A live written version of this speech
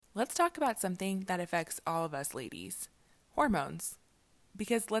Let's talk about something that affects all of us ladies: hormones.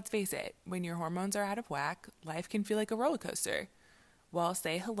 Because let's face it, when your hormones are out of whack, life can feel like a roller coaster. Well,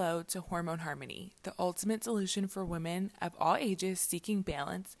 say hello to Hormone Harmony, the ultimate solution for women of all ages seeking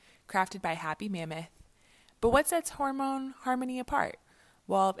balance, crafted by Happy Mammoth. But what sets Hormone Harmony apart?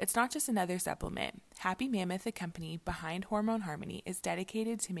 Well, it's not just another supplement. Happy Mammoth, the company behind Hormone Harmony, is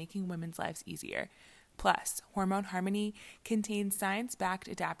dedicated to making women's lives easier. Plus, Hormone Harmony contains science-backed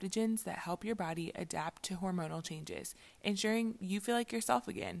adaptogens that help your body adapt to hormonal changes, ensuring you feel like yourself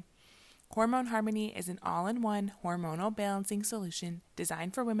again. Hormone Harmony is an all-in-one hormonal balancing solution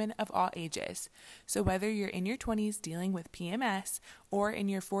designed for women of all ages. So whether you're in your 20s dealing with PMS or in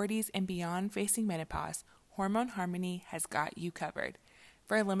your 40s and beyond facing menopause, Hormone Harmony has got you covered.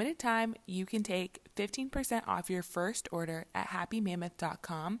 For a limited time, you can take 15% off your first order at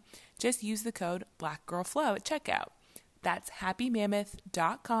happymammoth.com. Just use the code BlackGirlFlow at checkout. That's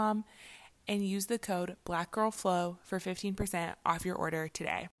happymammoth.com and use the code BlackGirlFlow for 15% off your order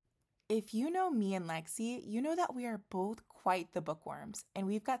today. If you know me and Lexi, you know that we are both quite the bookworms, and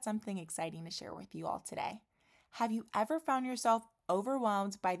we've got something exciting to share with you all today. Have you ever found yourself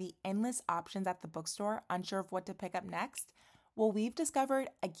overwhelmed by the endless options at the bookstore, unsure of what to pick up next? Well, we've discovered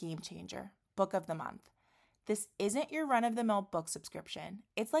a game changer, Book of the Month. This isn't your run-of-the-mill book subscription.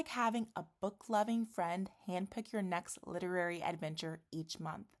 It's like having a book-loving friend handpick your next literary adventure each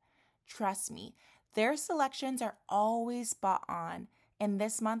month. Trust me, their selections are always spot on, and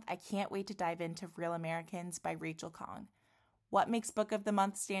this month I can't wait to dive into Real Americans by Rachel Kong. What makes Book of the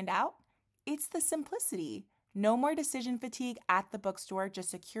Month stand out? It's the simplicity. No more decision fatigue at the bookstore,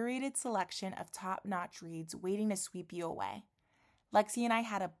 just a curated selection of top-notch reads waiting to sweep you away. Lexi and I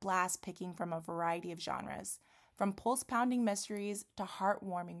had a blast picking from a variety of genres, from pulse-pounding mysteries to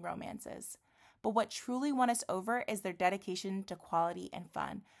heartwarming romances. But what truly won us over is their dedication to quality and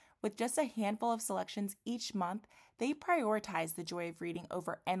fun. With just a handful of selections each month, they prioritize the joy of reading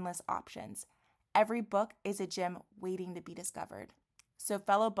over endless options. Every book is a gem waiting to be discovered. So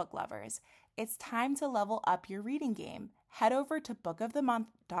fellow book lovers, it's time to level up your reading game. Head over to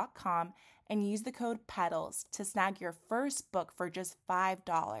bookofthemonth.com and use the code PEDALS to snag your first book for just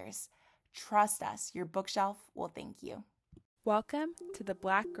 $5. Trust us, your bookshelf will thank you. Welcome to the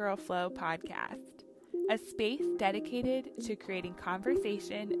Black Girl Flow podcast, a space dedicated to creating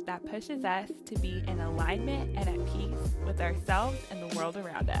conversation that pushes us to be in alignment and at peace with ourselves and the world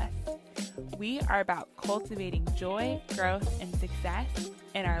around us. We are about cultivating joy, growth, and success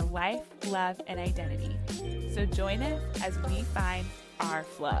in our life, love, and identity. So join us as we find our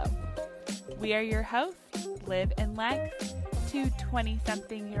flow. We are your hosts, Liv and Lex, two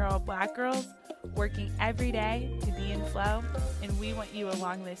 20-something-year-old Black girls working every day to be in flow, and we want you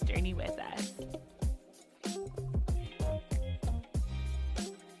along this journey with us.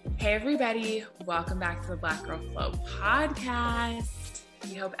 Hey everybody, welcome back to the Black Girl Flow podcast.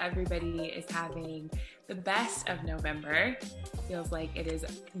 We hope everybody is having the best of November. Feels like it is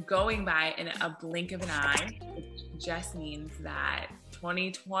going by in a blink of an eye, which just means that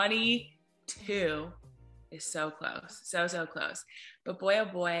 2022 is so close, so close. But boy, oh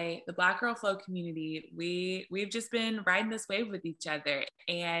boy, the Black Girl Flow community, we've just been riding this wave with each other,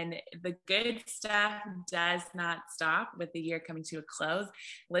 and the good stuff does not stop with the year coming to a close.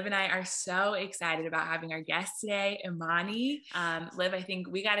 Liv and I are so excited about having our guest today, Imani. Liv, I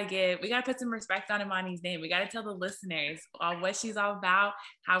think we gotta put some respect on Imani's name. We gotta tell the listeners what she's all about,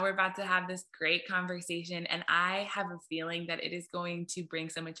 how we're about to have this great conversation, and I have a feeling that it is going to bring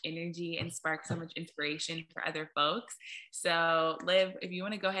so much energy and spark so much inspiration for other folks. So Liv, if you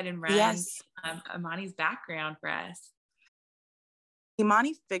want to go ahead and run Imani's background for us.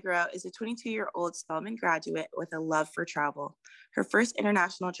 Imani Figueroa is a 22-year-old Spelman graduate with a love for travel. Her first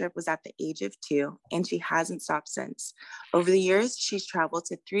international trip was at the age of 2, and she hasn't stopped since. Over the years, she's traveled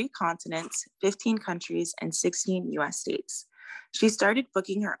to 3 continents, 15 countries, and 16 U.S. states. She started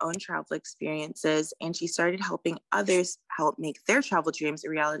booking her own travel experiences, and she started helping others help make their travel dreams a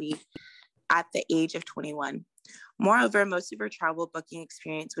reality at the age of 21. Moreover, most of her travel booking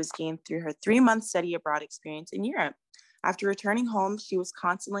experience was gained through her 3-month study abroad experience in Europe. After returning home, she was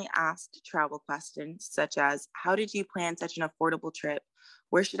constantly asked travel questions such as, how did you plan such an affordable trip?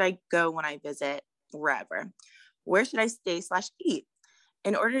 Where should I go when I visit? Wherever. Where should I stay/eat?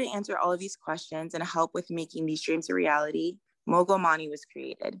 In order to answer all of these questions and help with making these dreams a reality, Mogul Imani was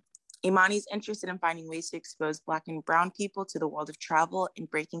created. Imani's interested in finding ways to expose Black and Brown people to the world of travel and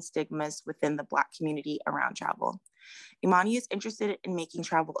breaking stigmas within the Black community around travel. Imani is interested in making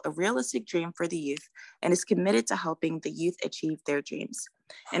travel a realistic dream for the youth and is committed to helping the youth achieve their dreams.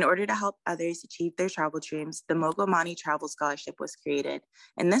 In order to help others achieve their travel dreams, the Mogul Mani Travel Scholarship was created.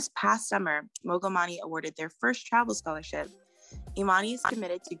 And this past summer, Mogul Mani awarded their first travel scholarship. Imani is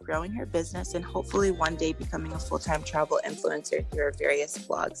committed to growing her business and hopefully one day becoming a full-time travel influencer through her various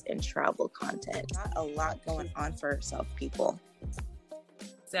blogs and travel content. Not a lot going on for herself, people.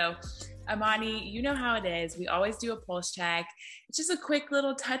 So, Imani, you know how it is. We always do a pulse check. It's just a quick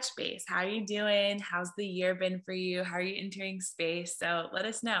little touch base. How are you doing? How's the year been for you? How are you entering space? So let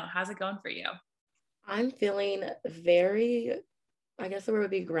us know. How's it going for you? I'm feeling very, I guess the word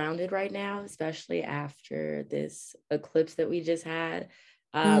would be grounded right now, especially after this eclipse that we just had.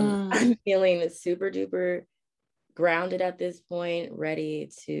 I'm feeling super duper grounded at this point,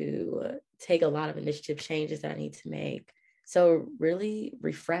 ready to take a lot of initiative changes that I need to make. So really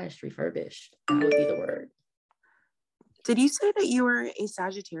refreshed, refurbished, that would be the word. Did you say that you were a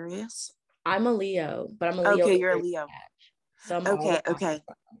Sagittarius? I'm a Leo, but I'm a Leo. Okay, you're a Leo. So I'm okay.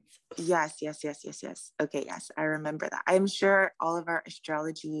 Yes. Okay, yes, I remember that. I'm sure all of our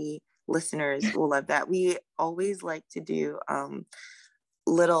astrology listeners will love that. We always like to do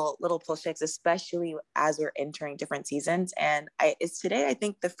little pulse checks, especially as we're entering different seasons. And it's today, I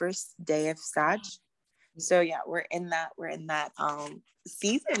think, the first day of Sag. So yeah, we're in that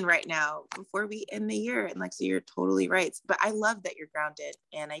season right now before we end the year. And like, so you're totally right. But I love that you're grounded.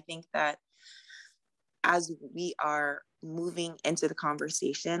 And I think that as we are moving into the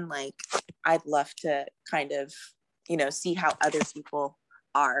conversation, like I'd love to kind of, see how other people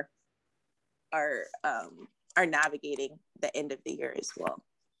are navigating the end of the year as well.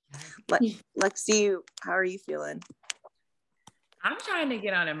 Lexi, how are you feeling? I'm trying to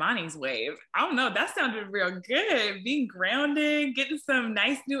get on Imani's wave. I don't know. That sounded real good. Being grounded, getting some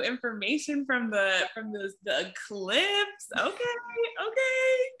nice new information from the eclipse. Okay.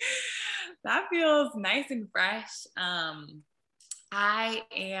 That feels nice and fresh. I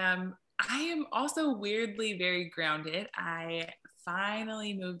am also weirdly very grounded. I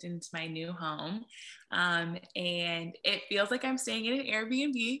finally moved into my new home. And it feels like I'm staying in an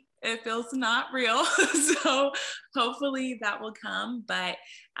Airbnb. It feels not real. So hopefully that will come. But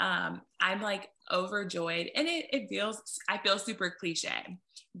I'm like overjoyed. And I feel super cliche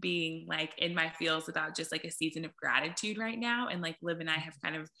being like in my feels about just like a season of gratitude right now. And like Liv and I have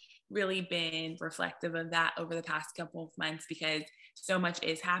kind of really been reflective of that over the past couple of months because so much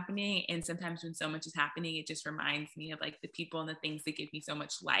is happening. And sometimes when so much is happening, it just reminds me of like the people and the things that give me so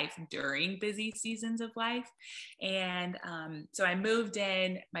much life during busy seasons of life. And so I moved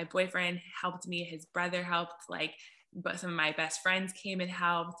in, my boyfriend helped me, his brother helped, but some of my best friends came and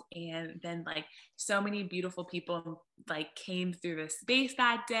helped. And then like so many beautiful people like came through the space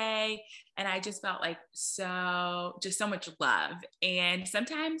that day. And I just felt like so much love. And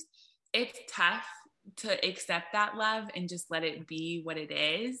sometimes it's tough to accept that love and just let it be what it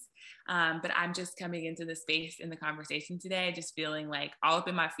is. But I'm just coming into the space in the conversation today, just feeling like all up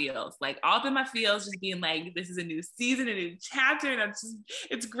in my feels, just being like, this is a new season, a new chapter. And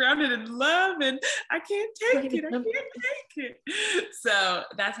it's grounded in love and I can't take it. So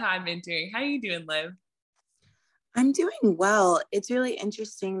that's how I'm entering. How are you doing, Liv? I'm doing well. It's really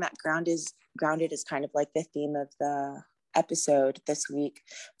interesting that grounded is kind of like the theme of the episode this week.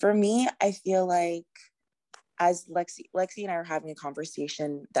 For me, I feel like as Lexi and I were having a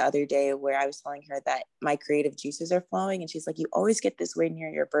conversation the other day where I was telling her that my creative juices are flowing and she's like, you always get this way near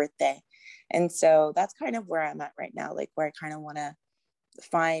your birthday. And so that's kind of where I'm at right now, like where I kind of want to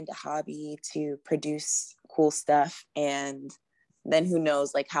find a hobby to produce cool stuff, and then who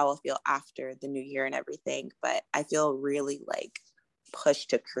knows like how I'll feel after the new year and everything. But I feel really like pushed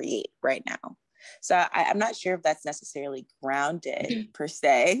to create right now. So I'm not sure if that's necessarily grounded per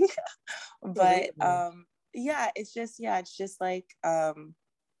se, but it's just like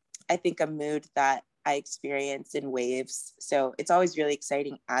I think a mood that I experience in waves. So it's always really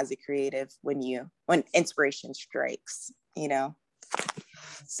exciting as a creative when inspiration strikes,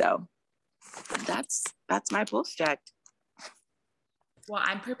 So that's my pulse check. Well,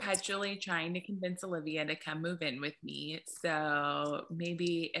 I'm perpetually trying to convince Olivia to come move in with me. So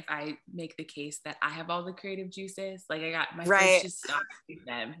maybe if I make the case that I have all the creative juices, like I got my first just stop with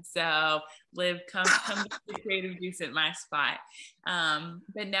them. So Liv, come get the creative juice at my spot.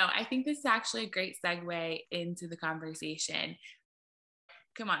 But no, I think this is actually a great segue into the conversation.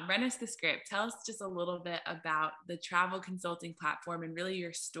 Come on, run us the script. Tell us just a little bit about the travel consulting platform and really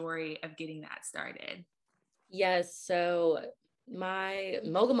your story of getting that started. Yes. So my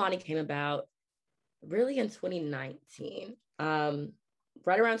Mogul came about really in 2019.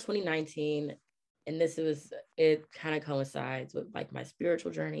 Right around 2019. And it kind of coincides with like my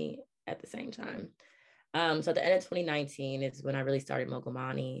spiritual journey at the same time. So at the end of 2019 is when I really started Mogul.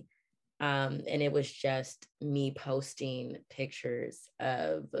 And it was just me posting pictures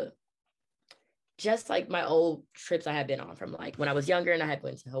of just like my old trips I had been on from like when I was younger, and I had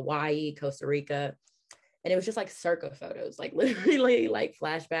went to Hawaii, Costa Rica, and it was just like circa photos, like literally like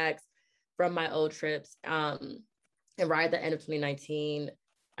flashbacks from my old trips. And right at the end of 2019,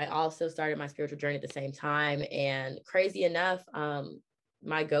 I also started my spiritual journey at the same time. And crazy enough,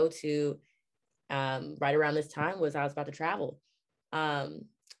 my go-to right around this time was I was about to travel. Um,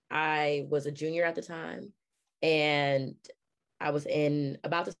 I was a junior at the time, and I was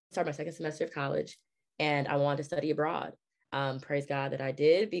about to start my second semester of college, and I wanted to study abroad. Praise God that I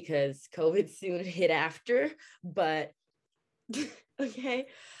did, because COVID soon hit after. But okay.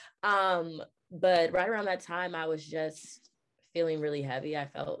 But right around that time, I was just feeling really heavy. I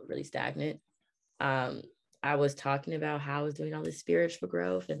felt really stagnant. Um, I was talking about how I was doing all this spiritual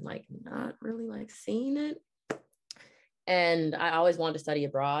growth and like not really like seeing it. And I always wanted to study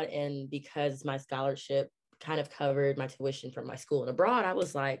abroad. And because my scholarship kind of covered my tuition from my school and abroad, I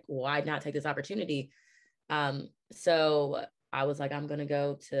was like, why not take this opportunity? So I was like, I'm going to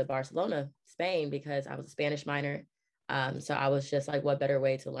go to Barcelona, Spain, because I was a Spanish minor. So I was just like, what better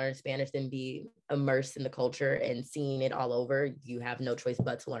way to learn Spanish than be immersed in the culture and seeing it all over? You have no choice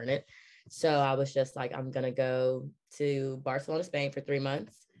but to learn it. So I was just like, I'm going to go to Barcelona, Spain for 3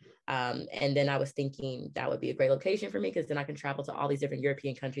 months. And then I was thinking that would be a great location for me, because then I can travel to all these different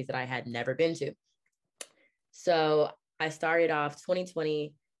European countries that I had never been to. So I started off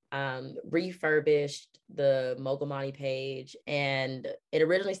 2020, refurbished the Mogul page. And it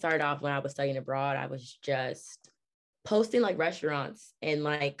originally started off when I was studying abroad. I was just posting like restaurants and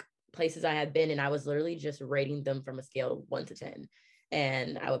like places I had been, and I was literally just rating them from a scale of 1 to 10.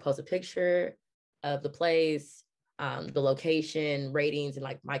 And I would post a picture of the place, the location, ratings, and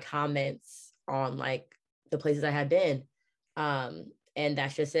like my comments on like the places I had been. And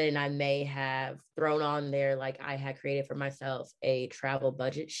that's just it. And I may have thrown on there, like I had created for myself a travel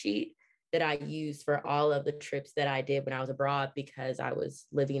budget sheet that I used for all of the trips that I did when I was abroad, because I was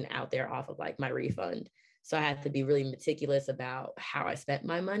living out there off of like my refund. So I had to be really meticulous about how I spent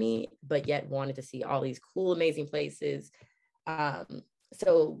my money, but yet wanted to see all these cool, amazing places.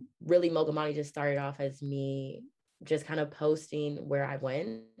 So really Mogamani just started off as me just kind of posting where I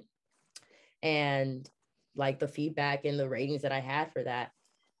went and like the feedback and the ratings that I had for that.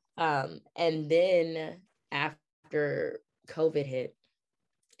 And then after COVID hit,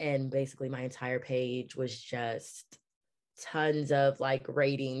 and basically my entire page was just tons of like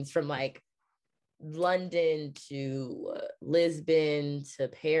ratings from like London to Lisbon to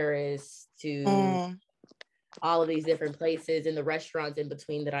Paris to all of these different places, and the restaurants in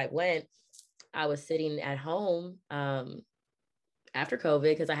between that I went. I was sitting at home after COVID,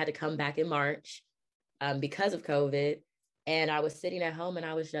 because I had to come back in March because of COVID. And I was sitting at home and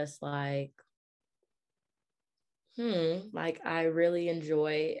I was just like, like I really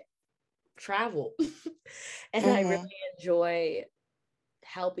enjoy travel. And I really enjoy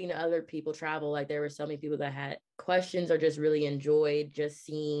helping other people travel. Like there were so many people that had questions or just really enjoyed just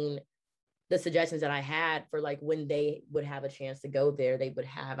seeing the suggestions that I had for like when they would have a chance to go there, they would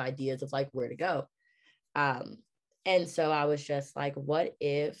have ideas of like where to go. And so I was just like, what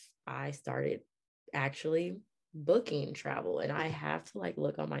if I started actually booking travel? And I have to like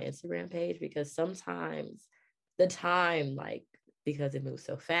look on my Instagram page, because sometimes the time, like, because it moves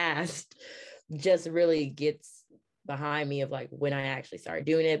so fast, just really gets behind me of like when I actually started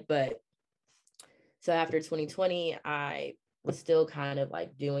doing it. But so after 2020, I was still kind of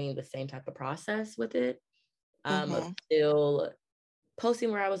like doing the same type of process with it. Of still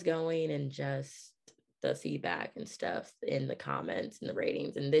posting where I was going and just the feedback and stuff in the comments and the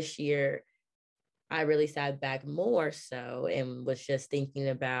ratings. And this year, I really sat back more so and was just thinking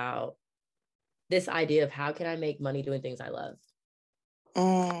about this idea of how can I make money doing things I love.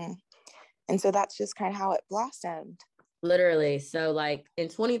 And so that's just kind of how it blossomed. Literally. So like in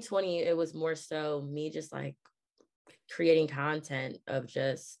 2020, it was more so me just like creating content of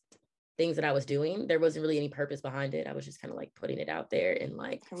just things that I was doing. There wasn't really any purpose behind it. I was just kind of like putting it out there and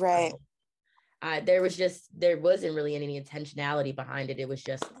like, right. There wasn't really any intentionality behind it. It was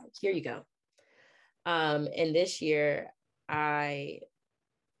just like, here you go. And this year,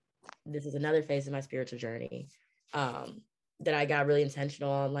 this is another phase of my spiritual journey. That I got really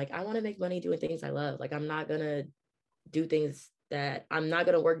intentional on. Like, I want to make money doing things I love. Like, I'm not going to do things that I'm not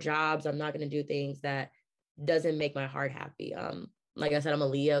going to work jobs. I'm not going to do things that doesn't make my heart happy. Like I said, I'm a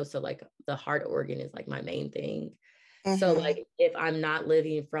Leo, so like the heart organ is like my main thing. So like if I'm not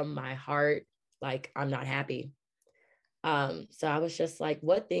living from my heart, like I'm not happy. So I was just like,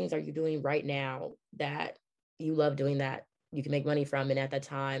 what things are you doing right now that you love doing that you can make money from? And at that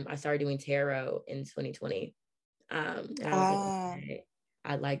time, I started doing tarot in 2020. And I was like, okay,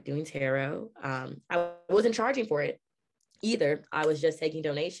 I like doing tarot. I wasn't charging for it either. I was just taking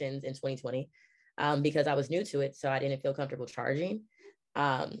donations in 2020 because I was new to it. So I didn't feel comfortable charging.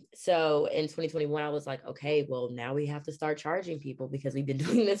 So in 2021, I was like, okay, well, now we have to start charging people because we've been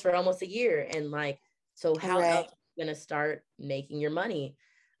doing this for almost a year. And like, so how else are you going to start making your money?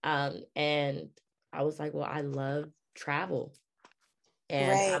 And I was like, well, I love travel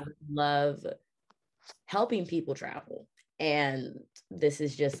and I love helping people travel. And this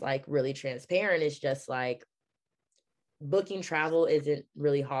is just like really transparent. It's just like booking travel isn't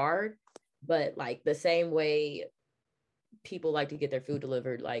really hard, but like the same way people like to get their food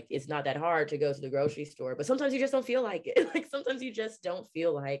delivered, like it's not that hard to go to the grocery store, but sometimes you just don't feel like it. Like sometimes you just don't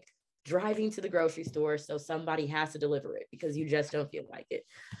feel like driving to the grocery store, so somebody has to deliver it because you just don't feel like it.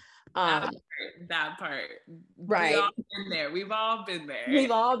 That part. Right. We've all been there.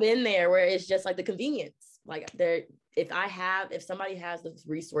 We've all been there where it's just like the convenience. Like there, if somebody has the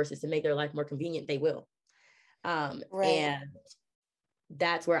resources to make their life more convenient, they will. And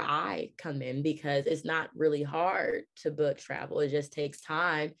that's where I come in because it's not really hard to book travel. It just takes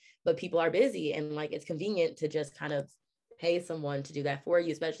time, but people are busy and like it's convenient to just kind of pay someone to do that for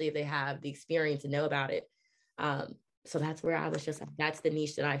you, especially if they have the experience and know about it. So that's where I was just like, that's the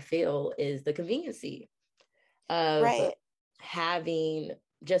niche that I feel is the conveniency of having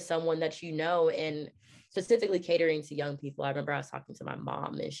just someone that you know, and specifically catering to young people. I remember I was talking to my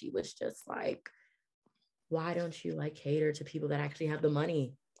mom and she was just like, why don't you like cater to people that actually have the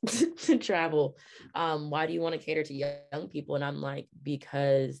money to travel? Why do you want to cater to young people? And I'm like,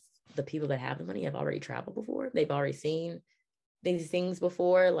 because the people that have the money have already traveled before. They've already seen these things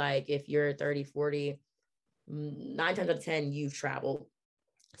before. Like if you're 30, 40, 9 times out of 10, you've traveled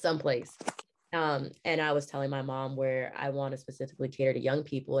someplace. And I was telling my mom where I want to specifically cater to young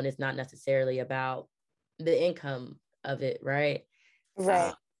people, and it's not necessarily about the income of it, right?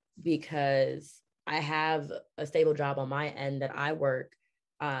 Because I have a stable job on my end that I work.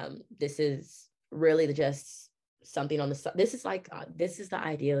 This is really just something on the side. This is like, this is the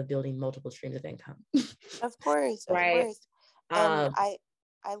idea of building multiple streams of income. Of course. Right. Of course. And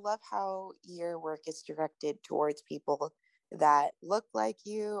I love how your work is directed towards people that look like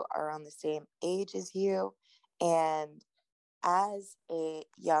you, are on the same age as you. And as a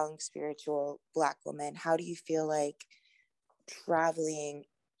young spiritual Black woman, how do you feel like traveling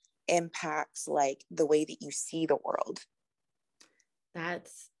impacts like the way that you see the world?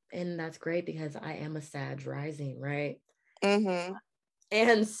 That's great because I am a Sag rising, right? Mm-hmm.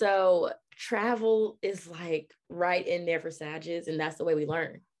 And so travel is like right in there for Sages, and that's the way we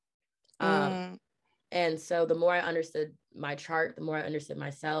learn. And so the more I understood my chart, the more I understood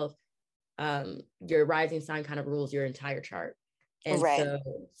myself, your rising sign kind of rules your entire chart. And so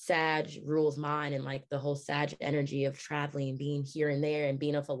Sag rules mine, and like the whole Sag energy of traveling, being here and there, and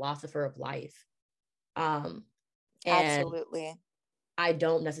being a philosopher of life. And absolutely. I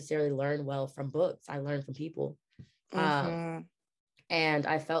don't necessarily learn well from books. I learn from people. And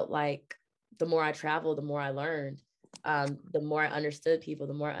I felt like the more I traveled, the more I learned, the more I understood people,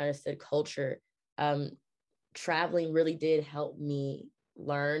 the more I understood culture. Traveling really did help me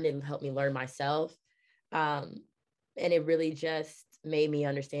learn and help me learn myself. And it really just made me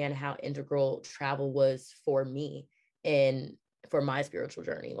understand how integral travel was for me and for my spiritual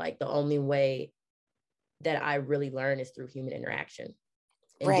journey. Like the only way that I really learn is through human interaction.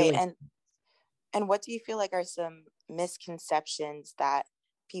 And what do you feel like are some misconceptions that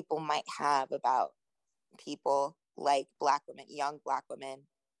people might have about people like Black women, young Black women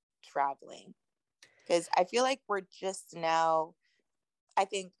traveling? Because I feel like we're just now, I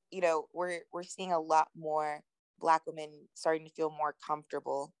think, we're seeing a lot more Black women starting to feel more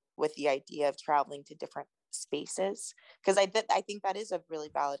comfortable with the idea of traveling to different spaces. Because I think that is a really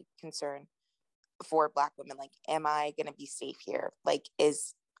valid concern for Black women. Like, am I going to be safe here? Like,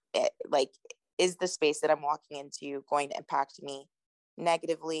 is the space that I'm walking into going to impact me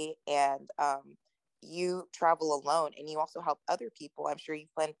negatively? And you travel alone and you also help other people. I'm sure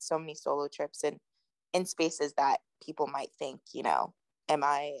you've planned so many solo trips and in spaces that people might think, am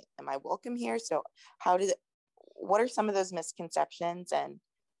I welcome here? So what are some of those misconceptions? And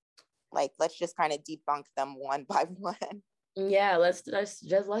like, let's just kind of debunk them one by one. Yeah, let's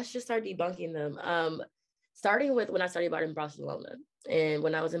just start debunking them. Starting with when I studied about in Barcelona. And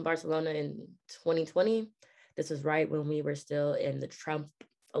when I was in Barcelona in 2020, This was right when we were still in the Trump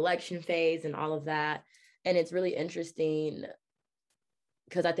election phase and all of that. And it's really interesting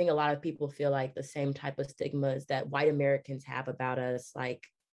because I think a lot of people feel like the same type of stigmas that white Americans have about us, like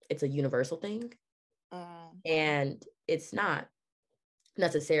it's a universal thing. And it's not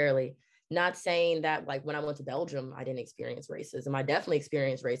necessarily. Not saying that like when I went to Belgium, I didn't experience racism. I definitely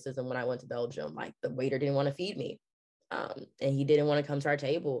experienced racism when I went to Belgium. Like the waiter didn't want to feed me, and he didn't want to come to our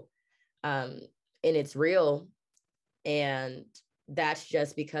table. And it's real. And that's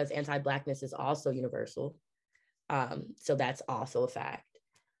just because anti-Blackness is also universal. So that's also a fact.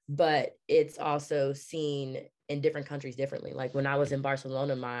 But it's also seen in different countries differently. Like when I was in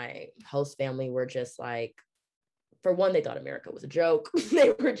Barcelona, my host family were just like, for one, they thought America was a joke.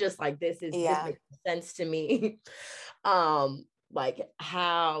 They were just like, this makes sense to me. Like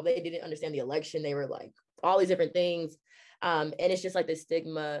how they didn't understand the election. They were like all these different things. And it's just like the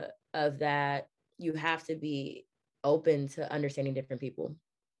stigma of that you have to be open to understanding different people.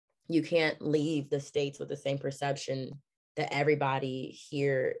 You can't leave the States with the same perception that everybody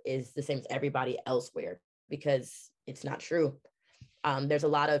here is the same as everybody elsewhere, because it's not true. There's a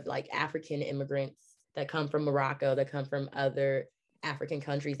lot of like African immigrants that come from Morocco, that come from other African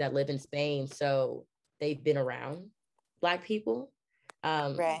countries that live in Spain. So they've been around Black people.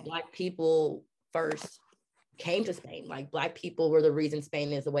 Black people first came to Spain. Like Black people were the reason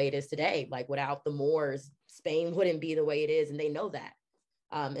Spain is the way it is today. Like without the Moors, Spain wouldn't be the way it is. And they know that.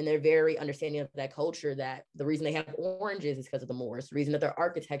 And they're very understanding of that culture, that the reason they have oranges is because of the Moors. The reason that their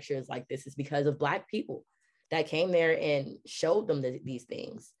architecture is like this is because of Black people that came there and showed them these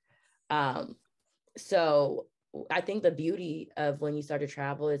things. So I think the beauty of when you start to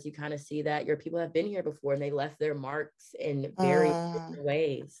travel is you kind of see that your people have been here before and they left their marks in very different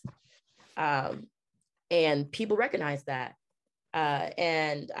ways. And people recognize that.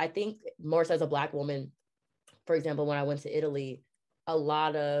 And I think more so as a Black woman, for example, when I went to Italy, a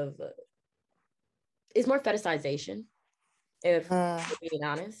lot of it's more fetishization, if being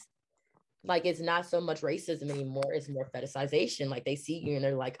honest. Like it's not so much racism anymore, it's more fetishization. Like they see you and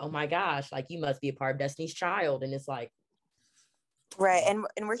they're like, oh my gosh, like you must be a part of Destiny's Child. And it's like, right. And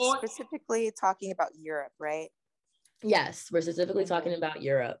we're specifically talking about Europe, right? Yes, we're specifically talking about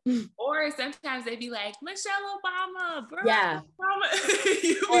Europe. Or sometimes they'd be like, Michelle Obama, Barack Yeah.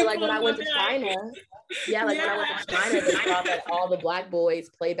 Obama. Or like when I went to China. Yeah, like when I went to China, they thought that all the Black boys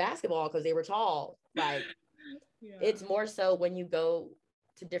play basketball because they were tall. Like it's more so when you go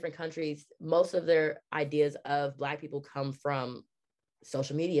to different countries, most of their ideas of Black people come from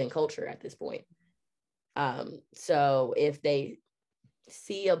social media and culture at this point. So if they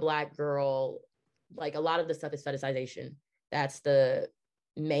see a Black girl, like a lot of the stuff is fetishization. That's the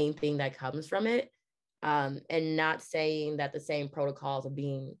main thing that comes from it. And not saying that the same protocols of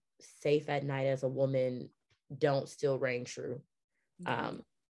being safe at night as a woman don't still reign true.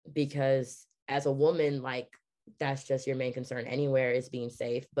 Because as a woman, like that's just your main concern anywhere is being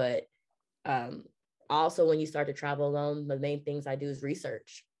safe. But also when you start to travel alone, the main things I do is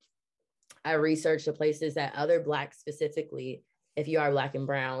research. I research the places that other Black specifically, if you are Black and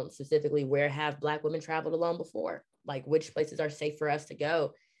brown specifically, where have Black women traveled alone before? Like which places are safe for us to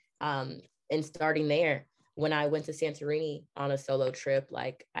go? And starting there, when I went to Santorini on a solo trip,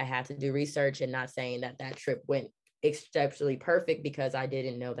 like I had to do research, and not saying that that trip went exceptionally perfect because I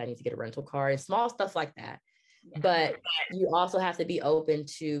didn't know that I need to get a rental car and small stuff like that. But you also have to be open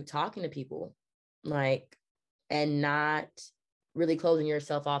to talking to people, like, and not really closing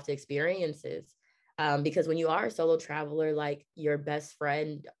yourself off to experiences. Because when you are a solo traveler, like your best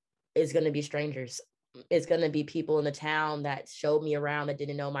friend is going to be strangers. It's going to be people in the town that showed me around that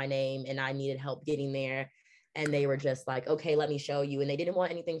didn't know my name and I needed help getting there. And they were just like, okay, let me show you. And they didn't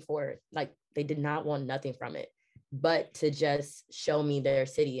want anything for it. Like they did not want nothing from it, but to just show me their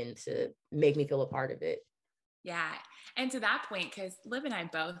city and to make me feel a part of it. Yeah. And to that point, because Liv and I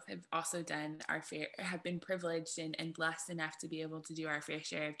both have also done our fair, have been privileged and blessed enough to be able to do our fair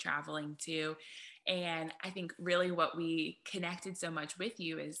share of traveling too. And I think really what we connected so much with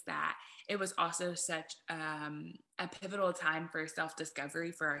you is that it was also such a pivotal time for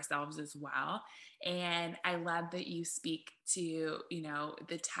self-discovery for ourselves as well. And I love that you speak to, you know,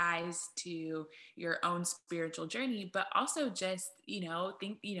 the ties to your own spiritual journey, but also just, you know,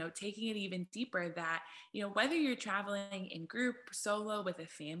 taking it even deeper that, you know, whether you're traveling in group, solo, with a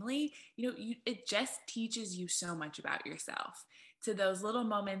family, you know, it just teaches you so much about yourself. To those little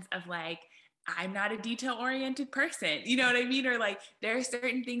moments of like, I'm not a detail oriented person. You know what I mean? Or like there are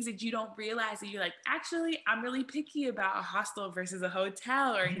certain things that you don't realize that you're like, actually, I'm really picky about a hostel versus a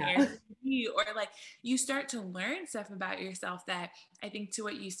hotel or an Airbnb. Or like you start to learn stuff about yourself that I think to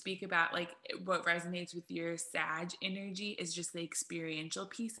what you speak about, like what resonates with your Sag energy is just the experiential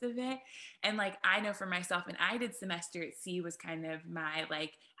piece of it. And like I know for myself, and I did semester at sea was kind of my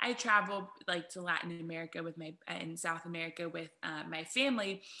like I traveled like to Latin America with my and South America with my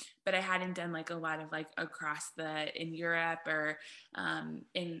family, but I hadn't done like a lot of like across the in Europe or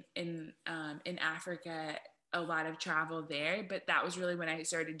in Africa, a lot of travel there. But that was really when I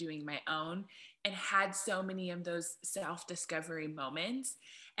started doing my own and had so many of those self-discovery moments.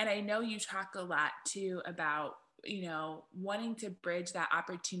 And I know you talk a lot too about wanting to bridge that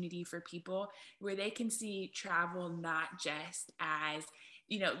opportunity for people where they can see travel not just as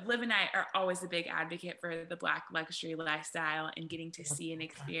Liv and I are always a big advocate for the Black luxury lifestyle and getting to see and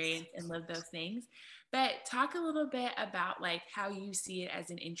experience and live those things. But talk a little bit about like how you see it as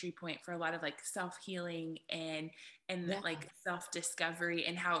an entry point for a lot of like self-healing and like self-discovery,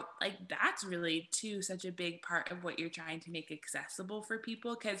 and how like that's really too such a big part of what you're trying to make accessible for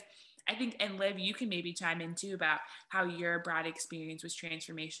people. Because I think, and Liv, you can maybe chime in too about how your broad experience was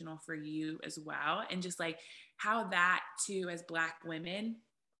transformational for you as well. And just like how that too, as Black women,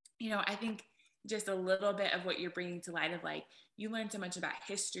 I think just a little bit of what you're bringing to light of like, you learn so much about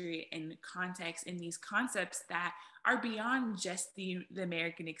history and context and these concepts that are beyond just the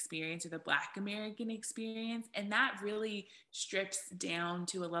American experience or the Black American experience. And that really strips down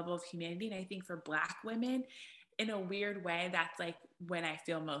to a level of humanity. And I think for Black women, in a weird way, that's like when I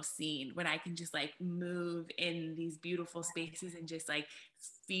feel most seen, when I can just like move in these beautiful spaces and just like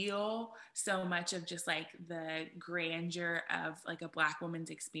feel so much of just like the grandeur of like a Black woman's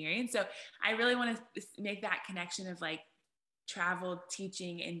experience. So I really want to make that connection of like travel,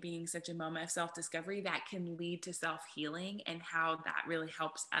 teaching, and being such a moment of self-discovery that can lead to self-healing, and how that really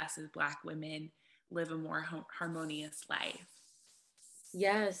helps us as Black women live a more harmonious life.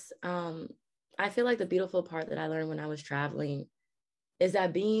 Yes. I feel like the beautiful part that I learned when I was traveling is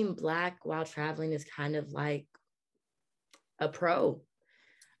that being Black while traveling is kind of like a pro.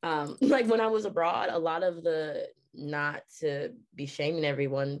 Like when I was abroad, a lot of the, not to be shaming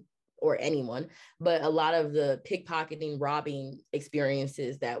everyone or anyone, but a lot of the pickpocketing, robbing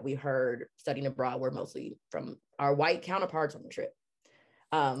experiences that we heard studying abroad were mostly from our white counterparts on the trip.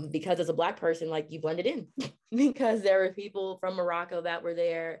 Because as a Black person, like you blended in because there were people from Morocco that were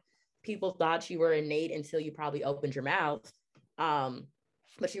there. People thought you were innate until you probably opened your mouth.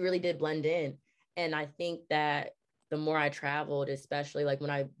 But you really did blend in. And I think that the more I traveled, especially like when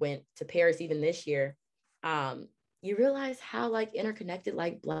I went to Paris, even this year, you realize how like interconnected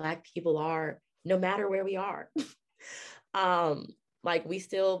like Black people are, no matter where we are. Like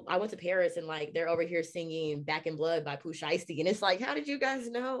I went to Paris and like they're over here singing Back in Blood by Pooh Shiesty. And it's like, how did you guys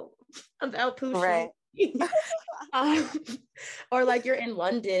know about Pooh Shiesty? Or like you're in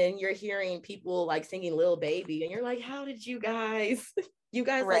London and you're hearing people like singing Lil Baby and you're like, how did you guys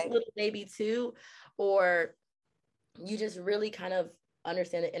like Lil Baby too? Or you just really kind of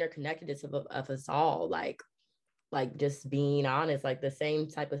understand the interconnectedness of us all, like just being honest, like the same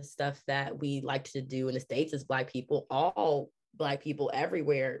type of stuff that we like to do in the States as Black people, all Black people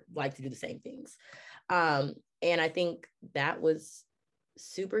everywhere like to do the same things. And I think that was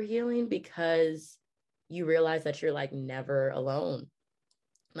super healing because you realize that you're like never alone.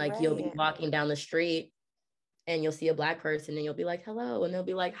 Like you'll be walking down the street and you'll see a Black person and you'll be like, hello. And they'll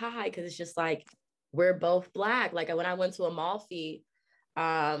be like, hi. Cause it's just like, we're both Black. Like when I went to Amalfi,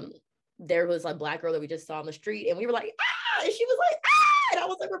 there was a Black girl that we just saw on the street and we were like, ah, and she was like, ah, and I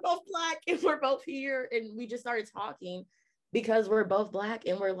was like, we're both Black and we're both here. And we just started talking because we're both Black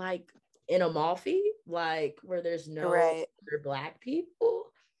and we're like in Amalfi, like where there's no other Black people.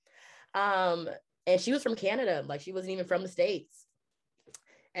 And she was from Canada, like she wasn't even from the States.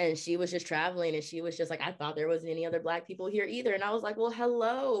 And she was just traveling and she was just like, I thought there wasn't any other Black people here either. And I was like, well,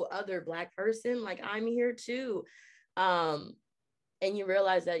 hello, other Black person, like I'm here too. And you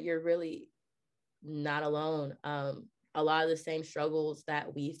realize that you're really not alone. A lot of the same struggles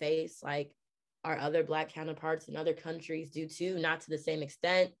that we face, like our other Black counterparts in other countries do too, not to the same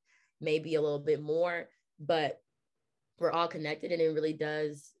extent, maybe a little bit more, but we're all connected and it really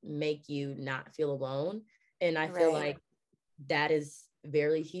does make you not feel alone. And I feel like that is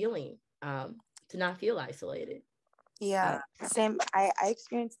very healing, to not feel isolated. Yeah, same. I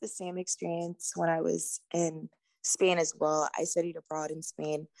experienced the same experience when I was in Spain as well. I studied abroad in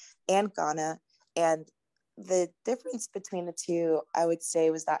Spain and Ghana. And the difference between the two, I would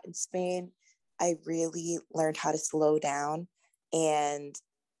say, was that in Spain, I really learned how to slow down. And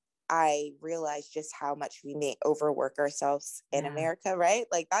I realized just how much we may overwork ourselves in America, right?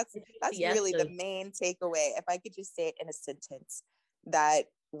 Like that's really the main takeaway. If I could just say it in a sentence, that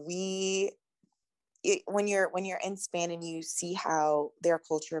when you're in Spain and you see how their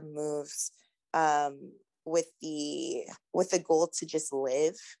culture moves, with the goal to just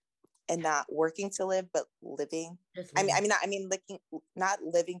live and not working to live, but living. I mean, not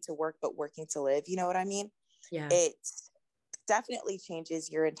living to work, but working to live. You know what I mean? Yeah. It definitely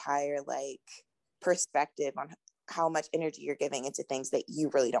changes your entire like perspective on how much energy you're giving into things that you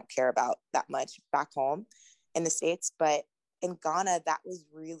really don't care about that much back home in the States. But in Ghana, that was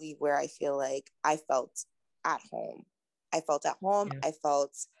really where I feel like I felt at home. I felt at home. Yeah. I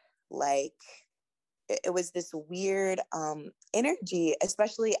felt like it was this weird energy,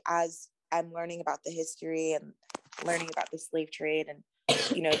 especially as I'm learning about the history and learning about the slave trade and,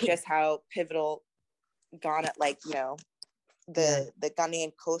 you know, just how pivotal Ghana, like, you know, the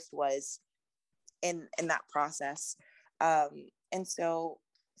Ghanaian coast was in that process. And so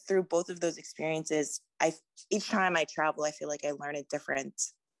through both of those experiences, each time I travel, I feel like I learn a different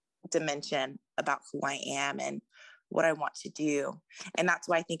dimension about who I am and what I want to do. And that's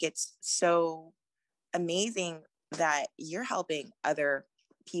why I think it's so amazing that you're helping other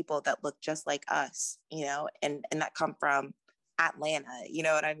people that look just like us, you know, and that come from Atlanta, you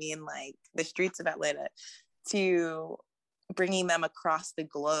know what I mean? Like the streets of Atlanta, to bringing them across the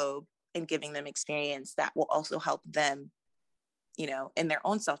globe and giving them experience that will also help them, you know, in their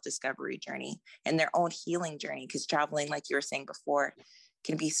own self-discovery journey and their own healing journey. Because traveling, like you were saying before,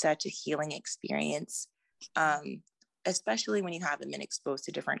 can be such a healing experience, especially when you haven't been exposed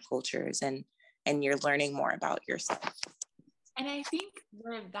to different cultures and you're learning more about yourself. And I think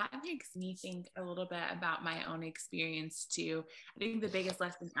that makes me think a little bit about my own experience too. I think the biggest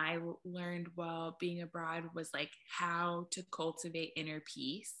lesson I learned while being abroad was like how to cultivate inner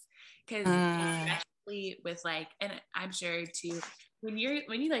peace. Because especially with like, and I'm sure too, when you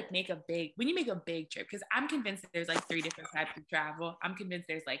make a big trip, because I'm convinced there's like 3 different types of travel. I'm convinced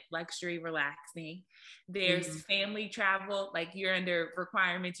there's like luxury, relaxing. There's family travel, like you're under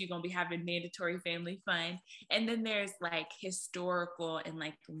requirements, you're gonna be having mandatory family fun. And then there's like historical and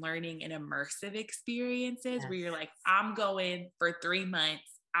like learning and immersive experiences where you're like, I'm going for 3 months.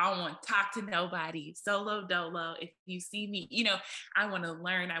 I don't want to talk to nobody, solo dolo. If you see me, you know, I want to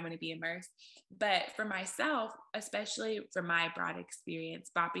learn, I want to be immersed. But for myself, especially from my broad experience,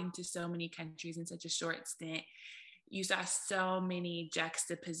 bopping to so many countries in such a short stint, you saw so many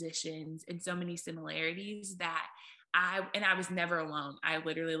juxtapositions and so many similarities that I was never alone. I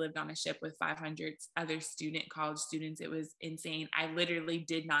literally lived on a ship with 500 other college students. It was insane. I literally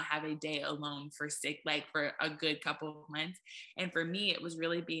did not have a day alone for a good couple of months. And for me, it was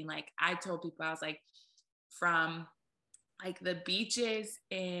really being like, I told people, I was like, from like the beaches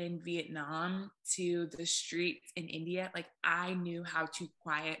in Vietnam to the streets in India, like I knew how to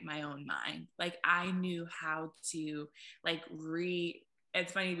quiet my own mind. Like I knew how to like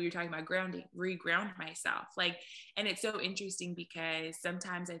it's funny, we were talking about re-ground myself. Like, and it's so interesting because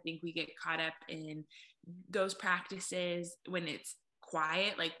sometimes I think we get caught up in those practices when it's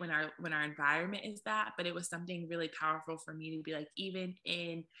quiet, like when our environment is that. But it was something really powerful for me to be like, even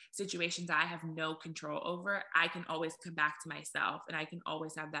in situations I have no control over, I can always come back to myself and I can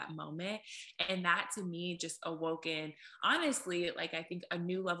always have that moment. And that to me just awoken, honestly, like I think a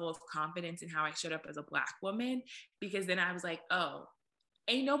new level of confidence in how I showed up as a Black woman, because then I was like, oh,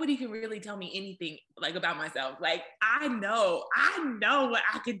 ain't nobody can really tell me anything like about myself. Like I know what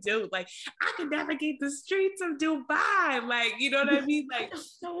I could do. Like I could navigate the streets of Dubai. Like, you know what I mean? Like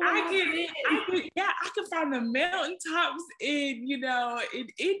I could find the mountaintops in, you know, in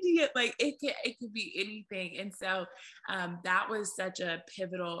India. Like it could be anything. And so that was such a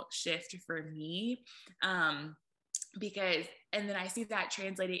pivotal shift for me. Because, and then I see that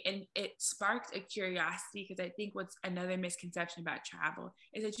translating, and it sparked a curiosity, because I think what's another misconception about travel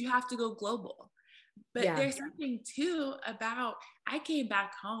is that you have to go global. But there's something too about, I came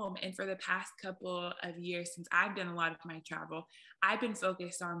back home, and for the past couple of years since I've done a lot of my travel, I've been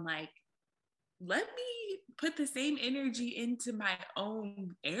focused on like, let me put the same energy into my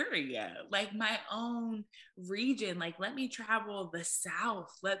own area, like my own region. Like, let me travel the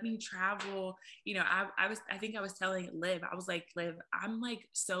South. Let me travel, you know, I think I was telling Liv, I was like, Liv, I'm like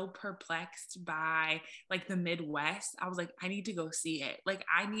so perplexed by like the Midwest. I was like, I need to go see it. Like,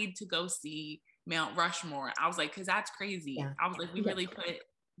 I need to go see Mount Rushmore. I was like, cause that's crazy. Yeah. I was like, we really put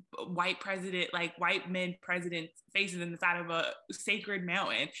white men presidents faces in the side of a sacred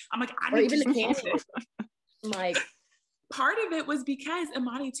mountain. I'm like, I need or even to the canyon. Like part of it was because,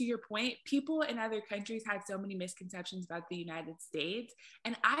 Imani, to your point, people in other countries had so many misconceptions about the United States.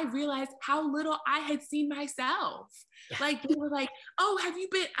 And I realized how little I had seen myself. Like they were like, oh, have you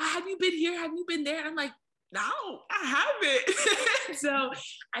been here? Have you been there? And I'm like, no, I haven't. So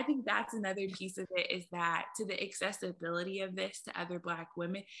I think that's another piece of it, is that to the accessibility of this to other Black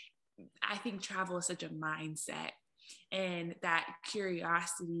women, I think travel is such a mindset, and that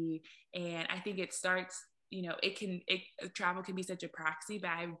curiosity. And I think it starts, travel can be such a proxy, but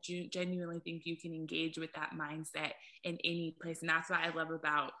I genuinely think you can engage with that mindset in any place. And that's what I love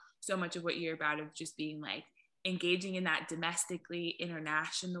about so much of what you're about, of just being like engaging in that domestically,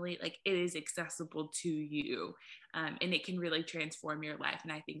 internationally, like it is accessible to you. And it can really transform your life.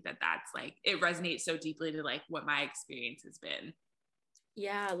 And I think that that's like, it resonates so deeply to like what my experience has been.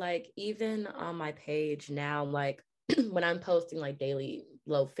 Yeah, like even on my page now, like when I'm posting like daily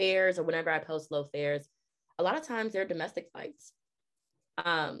low fares, or whenever I post low fares, a lot of times they're domestic flights.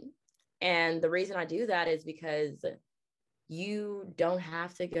 And the reason I do that is because you don't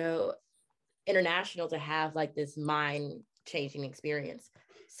have to go international to have like this mind changing experience.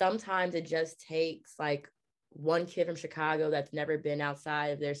 Sometimes it just takes like one kid from Chicago that's never been outside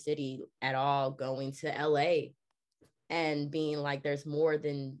of their city at all going to LA and being like, there's more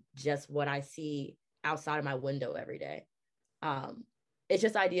than just what I see outside of my window every day. It's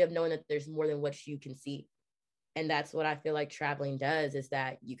just the idea of knowing that there's more than what you can see. And that's what I feel like traveling does, is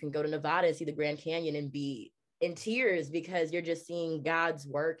that you can go to Nevada and see the Grand Canyon and be in tears because you're just seeing God's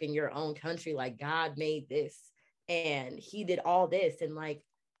work in your own country. Like, God made this and he did all this. And like,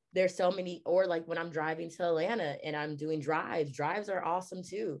 there's so many, or like when I'm driving to Atlanta and I'm doing drives are awesome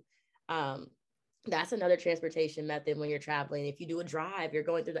too. That's another transportation method when you're traveling. If you do a drive, you're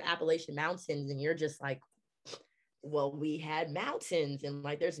going through the Appalachian Mountains and you're just like, well, we had mountains and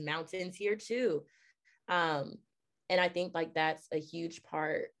like there's mountains here too. And I think like that's a huge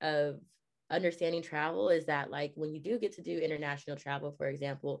part of understanding travel, is that like when you do get to do international travel, for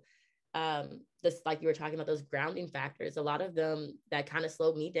example, this, like you were talking about, those grounding factors, a lot of them that kind of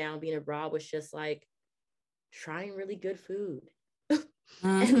slowed me down being abroad was just like trying really good food.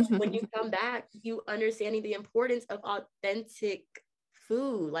 And when you come back, you understanding the importance of authentic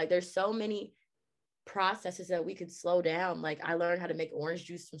food. Like there's so many processes that we could slow down. Like I learned how to make orange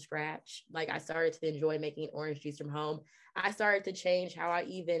juice from scratch. Like I started to enjoy making orange juice from home. I started to change how I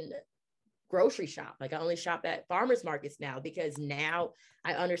even grocery shop. Like I only shop at farmers markets now, because now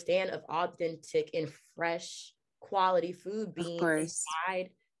I understand of authentic and fresh quality food being inside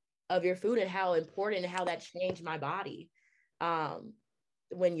of your food, and how important and how that changed my body.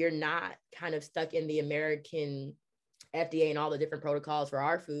 When you're not kind of stuck in the American FDA and all the different protocols for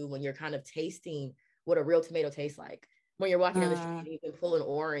our food, when you're kind of tasting what a real tomato tastes like. When you're walking down the street and you can pull an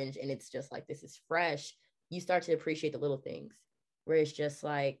orange and it's just like, this is fresh, you start to appreciate the little things, where it's just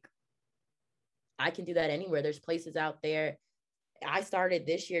like, I can do that anywhere. There's places out there. I started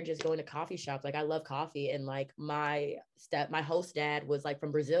this year just going to coffee shops. Like I love coffee. And like my host dad was like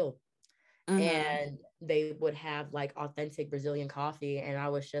from Brazil. And they would have like authentic Brazilian coffee. And I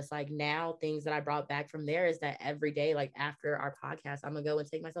was just like, now things that I brought back from there is that every day, like after our podcast, I'm gonna go and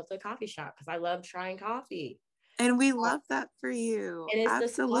take myself to a coffee shop because I love trying coffee. And we love that for you. And it's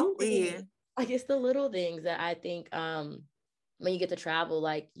absolutely like it's the little things that I think when you get to travel,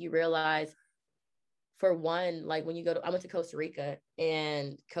 like you realize, for one, like when you go to, I went to Costa Rica,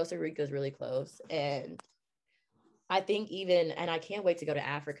 and Costa Rica is really close. And I think even, and I can't wait to go to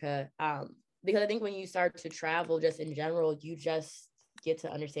Africa, because I think when you start to travel just in general, you just get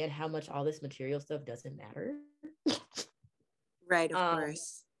to understand how much all this material stuff doesn't matter. Right, of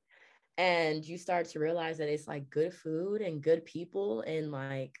course. And you start to realize that it's like good food and good people and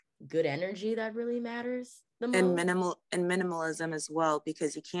like good energy that really matters the most. And minimalism as well,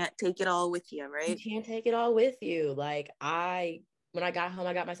 because you can't take it all with you, right? You can't take it all with you. Like when I got home,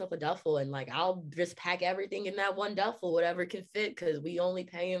 I got myself a duffel, and like I'll just pack everything in that one duffel, whatever can fit, because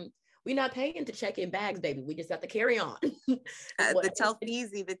we're not paying to check in bags, baby. We just got the carry on. The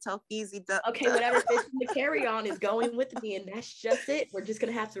Telfeezy. Okay, whatever fits in the carry on is going with me, and that's just it. We're just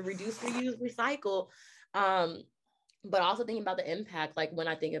gonna have to reduce, reuse, recycle. But also thinking about the impact, like when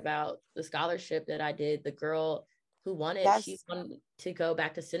I think about the scholarship that I did, the girl who wanted, she wanted to go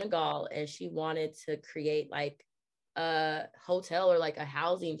back to Senegal, and she wanted to create like a hotel or like a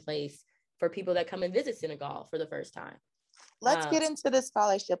housing place for people that come and visit Senegal for the first time. Let's get into the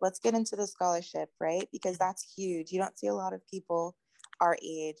scholarship, right? Because that's huge. You don't see a lot of people our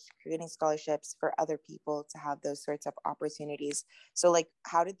age creating scholarships for other people to have those sorts of opportunities. So like,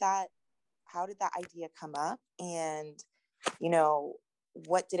 how did that idea come up? And,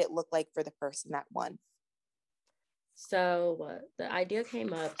 what did it look like for the person that won? So the idea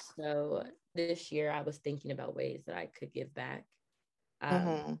came up. So this year I was thinking about ways that I could give back.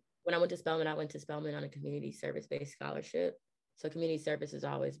 When I went to Spelman on a community service-based scholarship. So community service has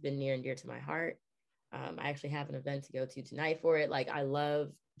always been near and dear to my heart. I actually have an event to go to tonight for it. Like, I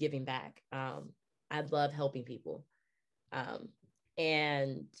love giving back. I love helping people.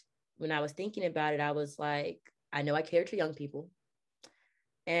 And when I was thinking about it, I was like, I know I cater to young people.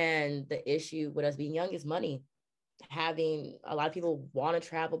 And the issue with us being young is money. Having a lot of people want to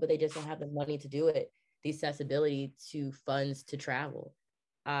travel, but they just don't have the money to do it, the accessibility to funds to travel.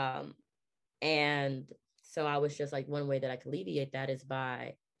 And so I was just like, one way that I could alleviate that is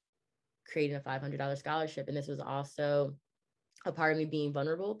by creating a $500 scholarship. And this was also a part of me being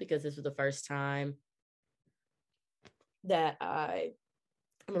vulnerable, because this was the first time that I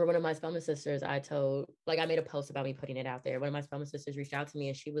remember one of my Spelman sisters, I made a post about me putting it out there. One of my Spelman sisters reached out to me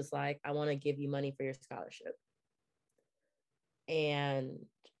and she was like, I want to give you money for your scholarship. And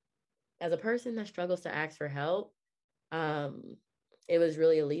as a person that struggles to ask for help, it was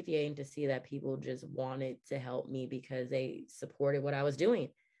really alleviating to see that people just wanted to help me because they supported what I was doing.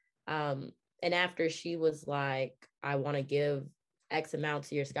 And after she was like, I want to give X amount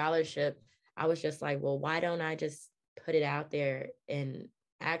to your scholarship, I was just like, well, why don't I just put it out there and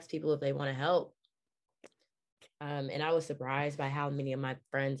ask people if they want to help? And I was surprised by how many of my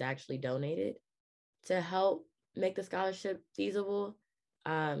friends actually donated to help make the scholarship feasible.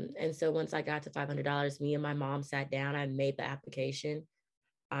 And so once I got to $500, me and my mom sat down, I made the application.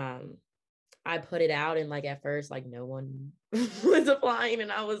 I put it out, and like at first, like no one was applying.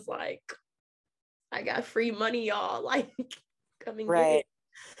 And I was like, I got free money, y'all. Like, come and get it.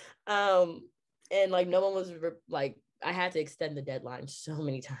 And like no one was like, I had to extend the deadline so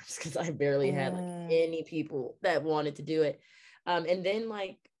many times because I barely had like any people that wanted to do it. And then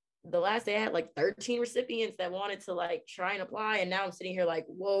like the last day I had like 13 recipients that wanted to like try and apply. And now I'm sitting here like,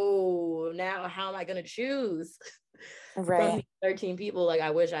 whoa, now how am I going to choose from these 13 people? Like,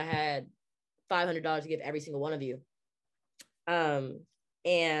 I wish I had $500 to give every single one of you.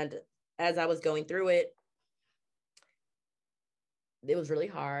 And as I was going through it, it was really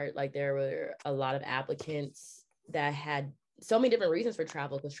hard. Like, there were a lot of applicants that had so many different reasons for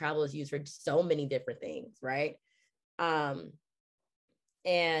travel, because travel is used for so many different things, right?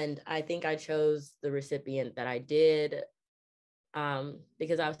 And I think I chose the recipient that I did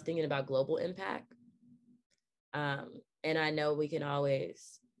because I was thinking about global impact. And I know we can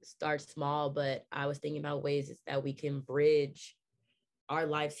always start small, but I was thinking about ways that we can bridge our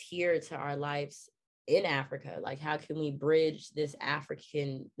lives here to our lives in Africa. Like, how can we bridge this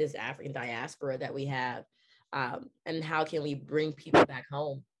African diaspora that we have? And how can we bring people back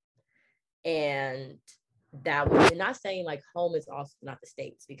home? And that was not saying like home is also not the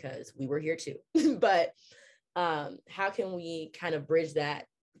States, because we were here too, but how can we kind of bridge that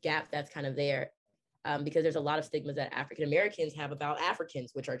gap that's kind of there? Because there's a lot of stigmas that African Americans have about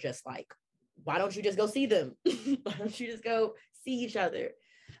Africans, which are just like, why don't you just go see them? Why don't you just go see each other?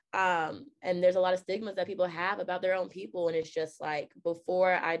 And there's a lot of stigmas that people have about their own people. And it's just like,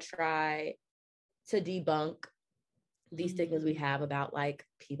 before I try to debunk these stigmas we have about like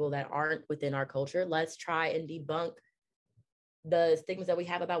people that aren't within our culture, let's try and debunk the stigmas that we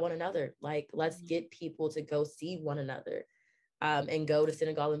have about one another. Like, let's get people to go see one another. And go to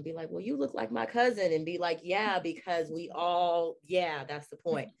Senegal and be like, well, you look like my cousin, and be like, yeah, because we all, yeah, that's the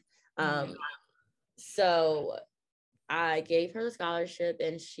point. So I gave her the scholarship,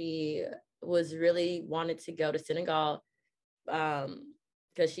 and she was really wanted to go to Senegal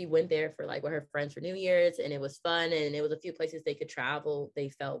because she went there for like with her friends for New Year's, and it was fun, and it was a few places they could travel. They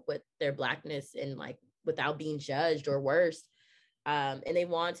felt with their Blackness and like without being judged or worse. And they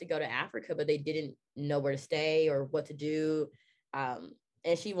wanted to go to Africa, but they didn't know where to stay or what to do.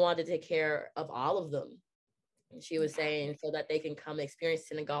 And she wanted to take care of all of them. And she was saying so that they can come experience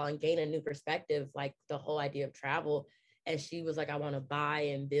Senegal and gain a new perspective, like the whole idea of travel. And she was like, I want to buy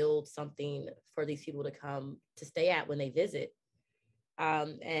and build something for these people to come to stay at when they visit.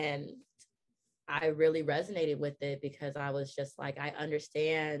 And I really resonated with it, because I was just like, I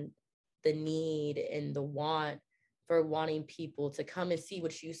understand the need and the want for wanting people to come and see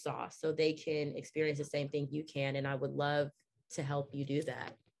what you saw so they can experience the same thing you can. And I would love to help you do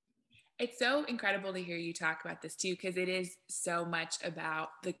that. It's so incredible to hear you talk about this too, because it is so much about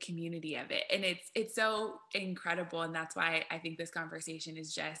the community of it. And it's so incredible. And that's why I think this conversation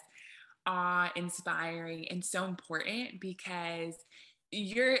is just awe-inspiring and so important, because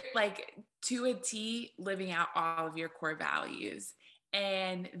you're like to a T living out all of your core values.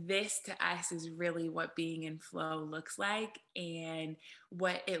 And this to us is really what being in flow looks like, and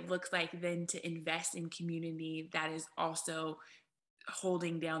what it looks like then to invest in community that is also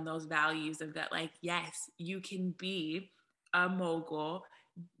holding down those values of that, like, yes, you can be a mogul,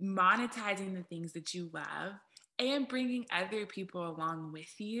 monetizing the things that you love, and bringing other people along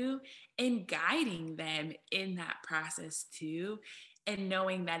with you and guiding them in that process too, and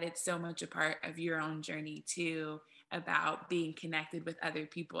knowing that it's so much a part of your own journey too, about being connected with other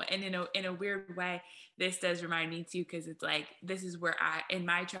people. And in a weird way, this does remind me too, because it's like, this is where I, in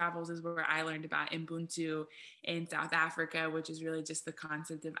my travels, is where I learned about Ubuntu in South Africa, which is really just the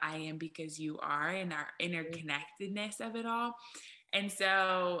concept of I am because you are, and our interconnectedness of it all. And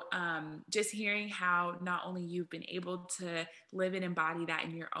so just hearing how not only you've been able to live and embody that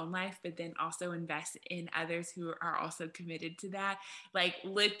in your own life, but then also invest in others who are also committed to that, like,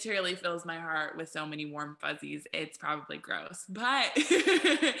 literally fills my heart with so many warm fuzzies. It's probably gross, but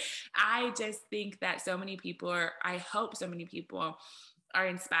I just think that so many people I hope so many people are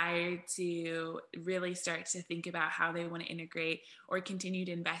inspired to really start to think about how they want to integrate or continue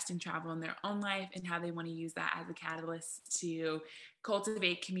to invest in travel in their own life, and how they want to use that as a catalyst to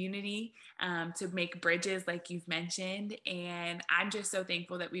cultivate community, to make bridges, like you've mentioned. And I'm just so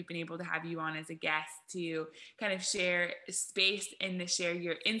thankful that we've been able to have you on as a guest to kind of share space and to share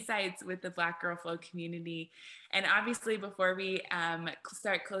your insights with the Black Girl Flow community. And obviously, before we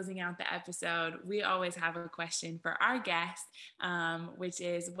start closing out the episode, we always have a question for our guests, which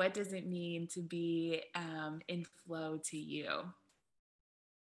is, what does it mean to be in flow to you?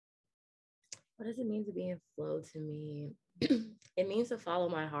 What does it mean to be in flow to me? It means to follow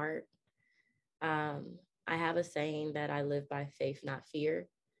my heart. I have a saying that I live by faith, not fear.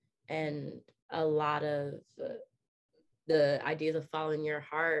 And a lot of the ideas of following your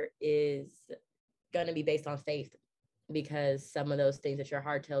heart is going to be based on faith, because some of those things that your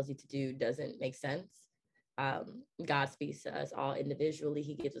heart tells you to do doesn't make sense. God speaks to us all individually.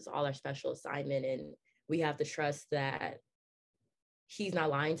 He gives us all our special assignment, and we have to trust that he's not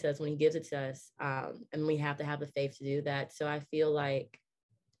lying to us when he gives it to us. And we have to have the faith to do that. So I feel like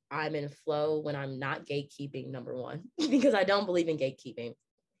I'm in flow when I'm not gatekeeping, number one, because I don't believe in gatekeeping.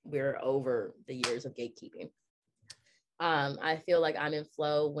 We're over the years of gatekeeping. I feel like I'm in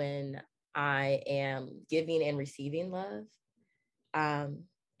flow when I am giving and receiving love.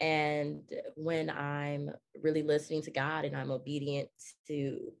 And when I'm really listening to God and I'm obedient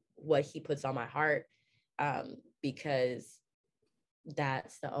to what he puts on my heart, because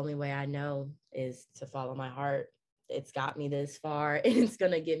that's the only way I know, is to follow my heart. It's got me this far, and it's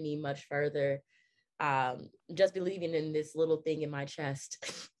going to get me much further. Just believing in this little thing in my chest.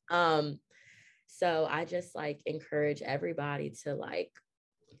 So I just like encourage everybody to like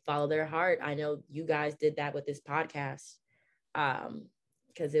follow their heart. I know you guys did that with this podcast,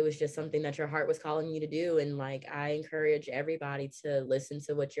 because it was just something that your heart was calling you to do. And like, I encourage everybody to listen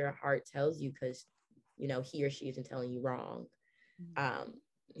to what your heart tells you, because, you know, he or she isn't telling you wrong.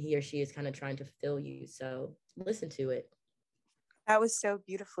 He or she is kind of trying to fulfill you. So listen to it. That was so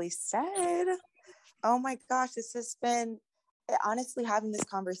beautifully said. Oh my gosh, this has been, honestly, having this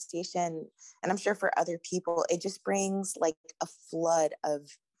conversation, and I'm sure for other people, it just brings like a flood of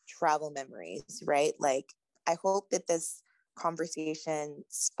travel memories, right? Like, I hope that this conversation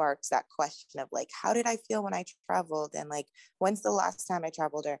sparks that question of like, how did I feel when I traveled? And like, when's the last time I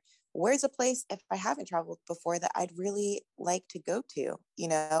traveled? Or where's a place, if I haven't traveled before, that I'd really like to go to, you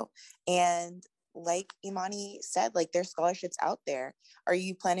know? And like Imani said, like, there's scholarships out there. Are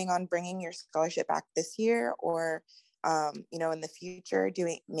you planning on bringing your scholarship back this year, or you know, in the future,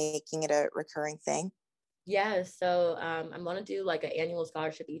 making it a recurring thing? Yeah, so I'm going to do like an annual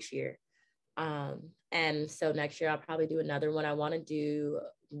scholarship each year. And so next year I'll probably do another one. I want to do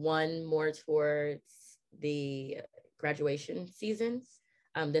one more towards the graduation seasons.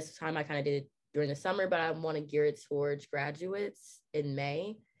 This time I kind of did it during the summer, but I want to gear it towards graduates in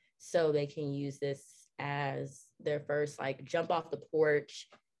May, so they can use this as their first like jump off the porch,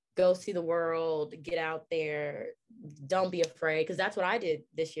 go see the world, get out there, don't be afraid. Because that's what I did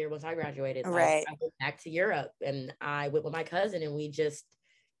this year once I graduated. Right. I went back to Europe, and I went with my cousin, and we just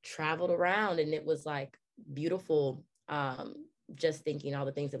traveled around, and it was like beautiful. Just thinking all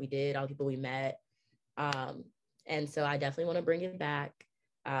the things that we did, all the people we met. And so I definitely want to bring it back.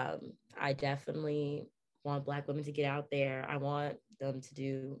 I definitely want Black women to get out there. I want them to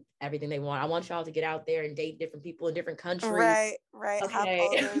do everything they want. I want y'all to get out there and date different people in different countries. Right.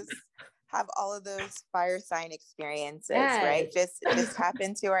 Okay. Have all of those fire sign experiences, Yes. right? Just tap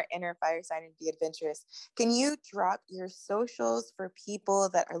into our inner fire sign and be adventurous. Can you drop your socials for people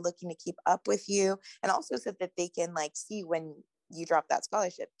that are looking to keep up with you, and also so that they can like see when you drop that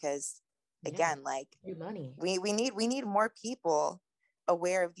scholarship, because again, like money. we need more people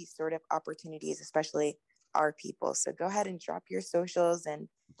aware of these sort of opportunities, especially our people. So go ahead and drop your socials and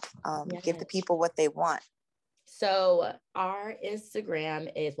give the people what they want. So our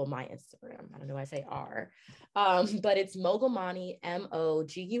Instagram is, well, my Instagram, I don't know why I say our, but it's Mogulmani,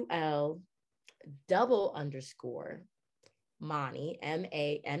 MOGUL _Mani,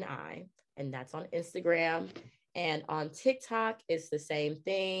 MANI, and that's on Instagram. And on TikTok, it's the same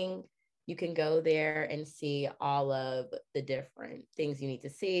thing. You can go there and see all of the different things you need to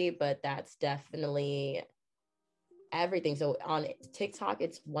see, but that's definitely everything. So on TikTok,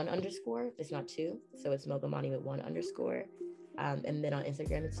 it's 1_. It's not 2. So it's Mogulmani with 1_. And then on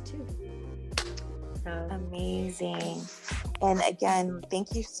Instagram, it's 2. Amazing. And again,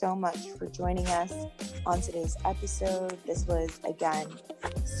 thank you so much for joining us on today's episode. This was, again,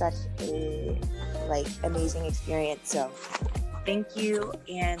 such a amazing experience. So thank you.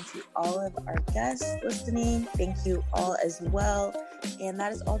 And to all of our guests listening, thank you all as well. And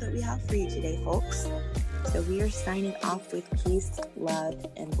that is all that we have for you today, folks. So we are signing off with peace, love,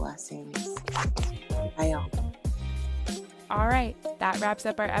 and blessings. Bye, y'all. All right, that wraps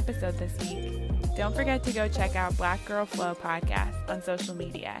up our episode this week. Don't forget to go check out Black Girl Flow podcast on social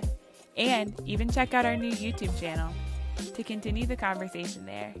media, and even check out our new YouTube channel to continue the conversation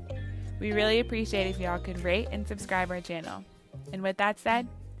there. We really appreciate if y'all could rate and subscribe our channel. And with that said,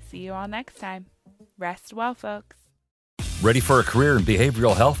 see you all next time. Rest well, folks. Ready for a career in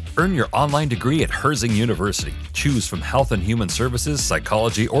behavioral health? Earn your online degree at Herzing University. Choose from health and human services,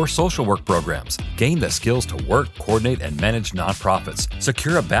 psychology, or social work programs. Gain the skills to work, coordinate, and manage nonprofits.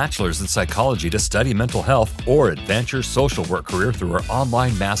 Secure a bachelor's in psychology to study mental health, or advance your social work career through our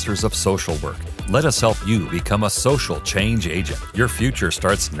online Masters of Social Work. Let us help you become a social change agent. Your future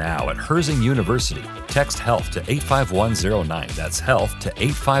starts now at Herzing University. Text HEALTH to 85109. That's HEALTH to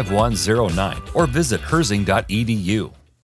 85109. Or visit herzing.edu.